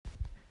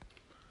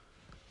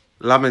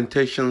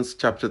Lamentations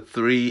chapter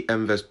 3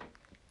 and verse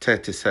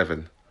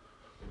 37.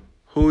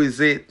 Who is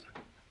it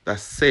that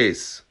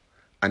says,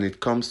 and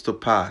it comes to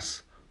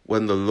pass,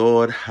 when the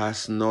Lord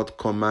has not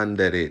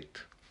commanded it?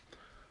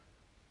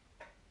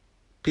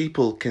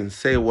 People can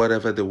say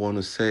whatever they want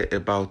to say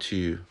about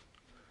you.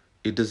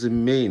 It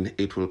doesn't mean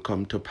it will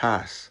come to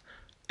pass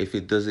if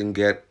it doesn't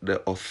get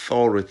the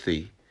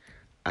authority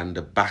and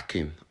the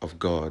backing of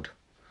God.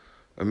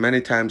 And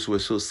many times we're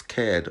so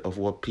scared of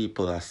what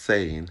people are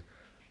saying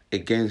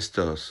against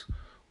us.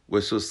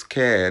 We're so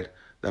scared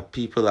that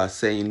people are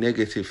saying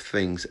negative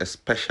things,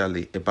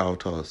 especially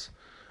about us.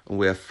 And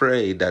we're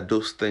afraid that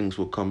those things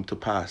will come to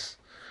pass.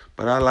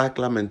 But I like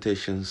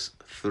Lamentations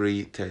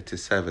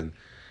 3:37.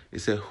 It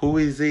says, who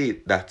is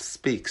it that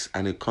speaks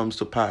and it comes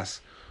to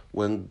pass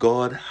when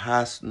God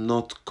has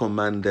not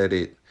commanded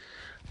it?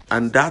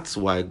 And that's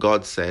why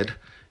God said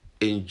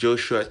in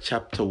Joshua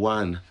chapter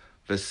 1,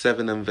 verse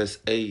 7 and verse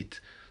 8,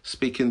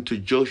 speaking to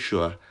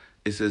Joshua,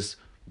 it says,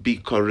 be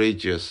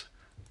courageous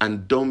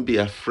and don't be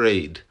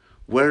afraid.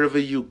 Wherever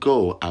you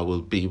go, I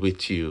will be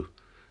with you.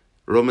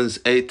 Romans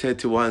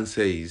 8:31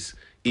 says,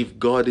 if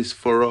God is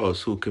for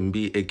us, who can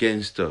be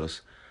against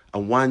us?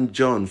 And 1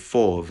 John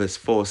 4 verse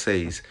 4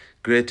 says,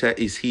 greater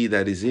is he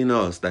that is in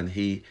us than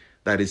he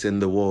that is in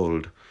the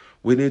world.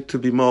 We need to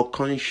be more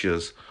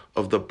conscious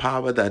of the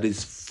power that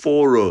is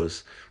for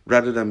us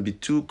rather than be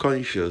too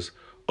conscious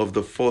of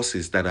the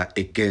forces that are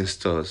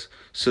against us.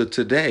 So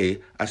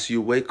today, as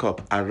you wake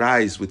up,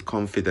 arise with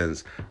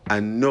confidence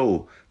and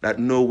know that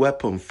no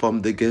weapon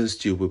formed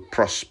against you will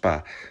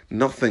prosper.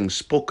 Nothing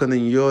spoken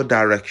in your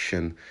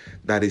direction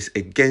that is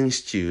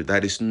against you,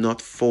 that is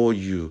not for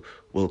you,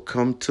 will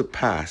come to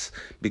pass,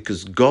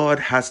 because God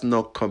has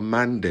not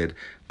commanded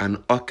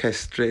and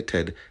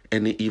orchestrated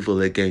any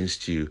evil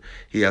against you.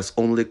 He has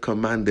only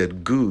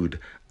commanded good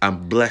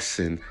and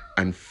blessing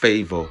and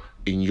favor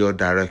in your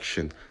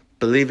direction.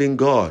 Believe in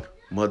God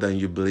more than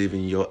you believe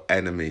in your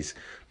enemies,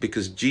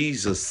 because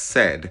Jesus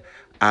said,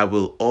 I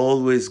will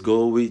always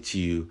go with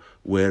you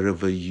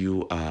wherever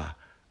you are.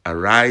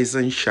 Arise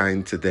and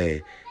shine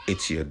today.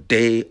 It's your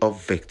day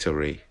of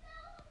victory.